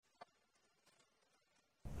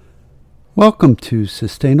Welcome to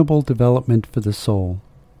Sustainable Development for the Soul.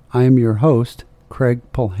 I am your host, Craig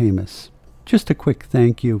Polhamus. Just a quick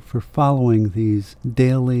thank you for following these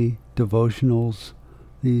daily devotionals,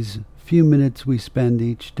 these few minutes we spend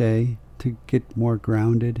each day to get more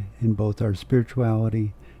grounded in both our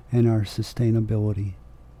spirituality and our sustainability.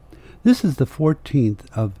 This is the 14th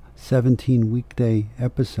of 17 weekday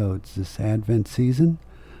episodes this Advent season,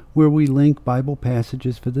 where we link Bible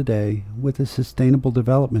passages for the day with a sustainable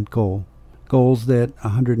development goal, goals that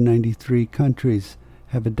 193 countries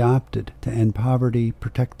have adopted to end poverty,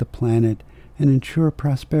 protect the planet, and ensure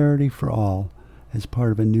prosperity for all as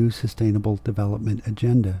part of a new sustainable development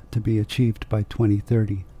agenda to be achieved by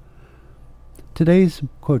 2030. Today's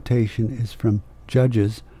quotation is from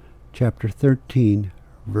Judges chapter 13,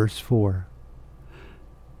 verse 4.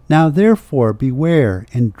 Now therefore beware,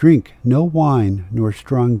 and drink no wine nor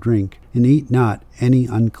strong drink, and eat not any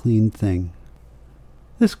unclean thing.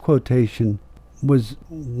 This quotation was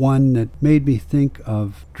one that made me think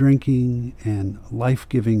of drinking and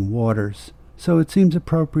life-giving waters. So it seems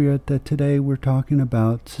appropriate that today we're talking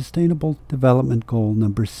about Sustainable Development Goal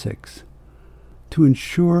number 6, to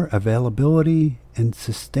ensure availability and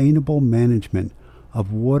sustainable management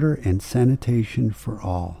of water and sanitation for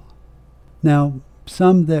all. Now,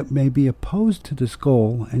 some that may be opposed to this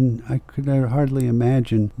goal, and I could hardly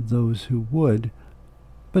imagine those who would,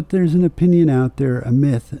 but there's an opinion out there, a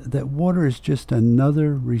myth, that water is just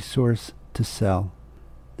another resource to sell,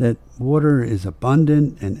 that water is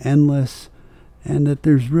abundant and endless, and that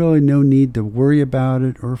there's really no need to worry about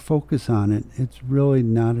it or focus on it. It's really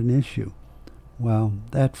not an issue. Well,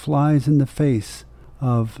 that flies in the face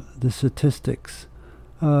of the statistics.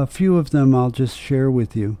 A few of them I'll just share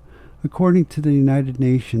with you. According to the United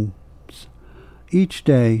Nations, each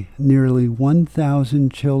day nearly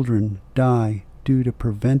 1,000 children die due to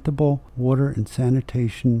preventable water and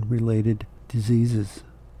sanitation-related diseases.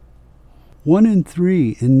 1 in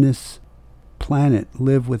 3 in this planet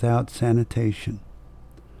live without sanitation.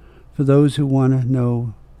 For those who want to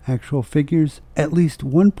know actual figures, at least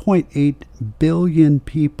 1.8 billion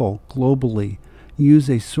people globally use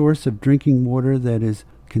a source of drinking water that is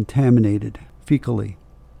contaminated fecally.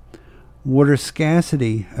 Water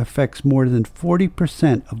scarcity affects more than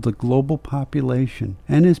 40% of the global population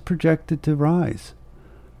and is projected to rise.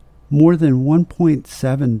 More than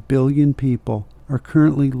 1.7 billion people are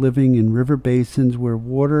currently living in river basins where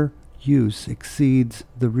water use exceeds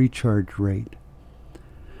the recharge rate.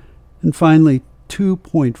 And finally,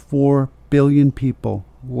 2.4 billion people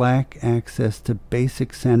lack access to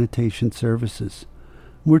basic sanitation services.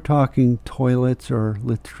 We're talking toilets or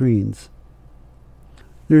latrines.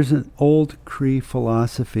 There's an old Cree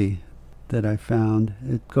philosophy that I found.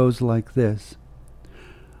 It goes like this.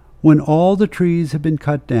 When all the trees have been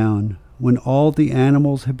cut down, when all the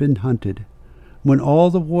animals have been hunted, when all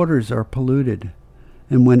the waters are polluted,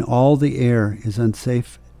 and when all the air is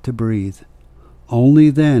unsafe to breathe, only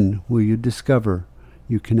then will you discover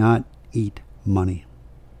you cannot eat money.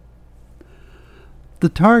 The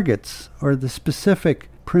targets, or the specific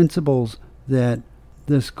principles that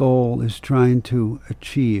this goal is trying to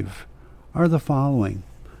achieve, are the following: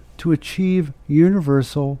 to achieve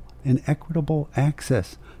universal and equitable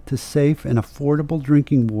access to safe and affordable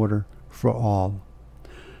drinking water for all,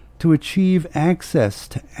 to achieve access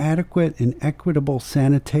to adequate and equitable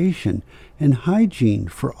sanitation and hygiene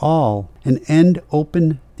for all, and end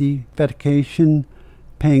open defecation,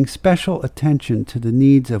 paying special attention to the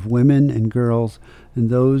needs of women and girls and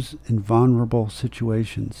those in vulnerable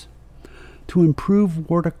situations, to improve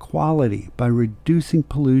water quality by reducing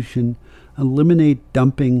pollution, eliminate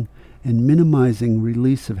dumping, and minimizing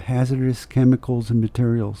release of hazardous chemicals and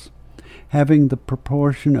materials, having the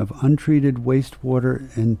proportion of untreated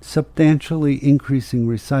wastewater and substantially increasing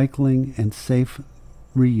recycling and safe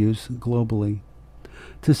reuse globally,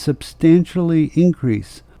 to substantially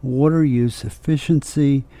increase water use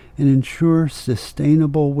efficiency and ensure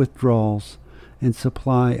sustainable withdrawals and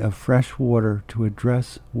supply of fresh water to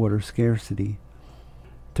address water scarcity,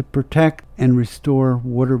 to protect and restore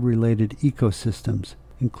water-related ecosystems,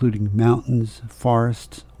 including mountains,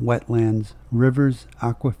 forests, wetlands, rivers,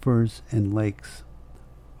 aquifers, and lakes.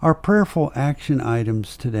 Our prayerful action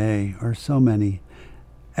items today are so many.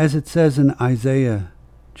 As it says in Isaiah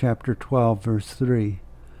chapter 12, verse 3,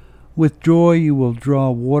 "With joy you will draw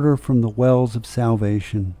water from the wells of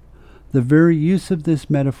salvation." The very use of this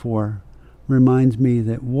metaphor reminds me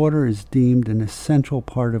that water is deemed an essential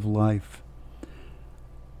part of life.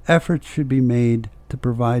 Efforts should be made to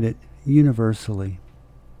provide it universally.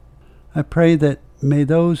 I pray that may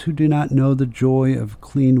those who do not know the joy of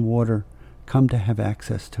clean water come to have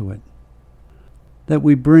access to it. that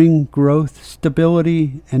we bring growth,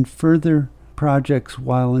 stability, and further projects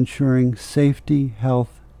while ensuring safety,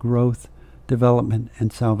 health, growth, development,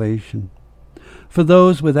 and salvation. For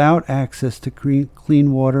those without access to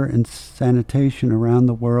clean water and sanitation around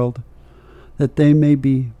the world, that they may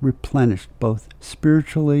be replenished both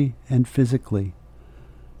spiritually and physically.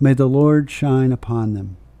 May the Lord shine upon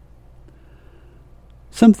them.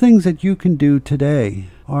 Some things that you can do today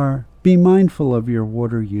are be mindful of your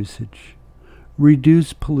water usage.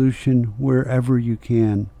 Reduce pollution wherever you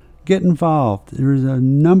can. Get involved. There's a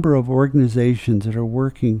number of organizations that are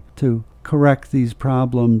working to correct these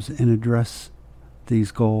problems and address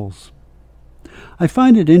these goals. I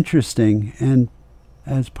find it interesting, and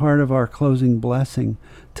as part of our closing blessing,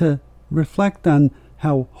 to reflect on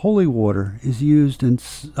how holy water is used in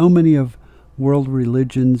so many of world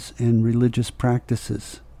religions and religious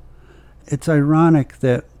practices. It's ironic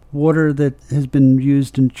that water that has been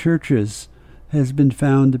used in churches has been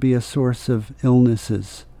found to be a source of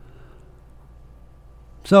illnesses.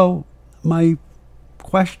 So my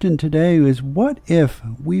question today is, what if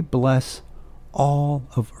we bless all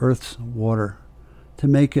of Earth's water to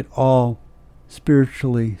make it all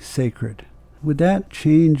spiritually sacred? Would that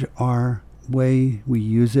change our way we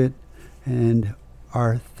use it and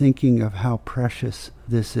our thinking of how precious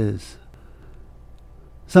this is?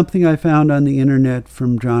 Something I found on the internet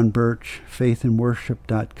from John Birch,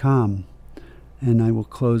 faithandworship.com, and I will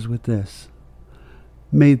close with this.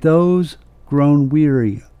 May those grown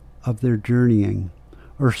weary of their journeying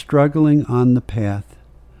or struggling on the path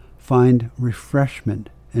find refreshment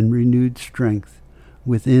and renewed strength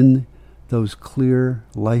within those clear,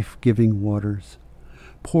 life-giving waters,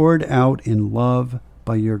 poured out in love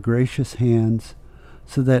by your gracious hands,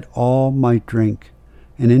 so that all might drink,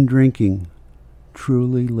 and in drinking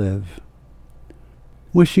truly live.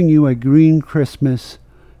 Wishing you a green Christmas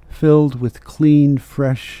filled with clean,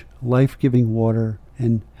 fresh, life-giving water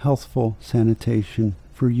and healthful sanitation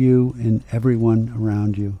for you and everyone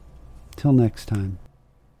around you. Till next time.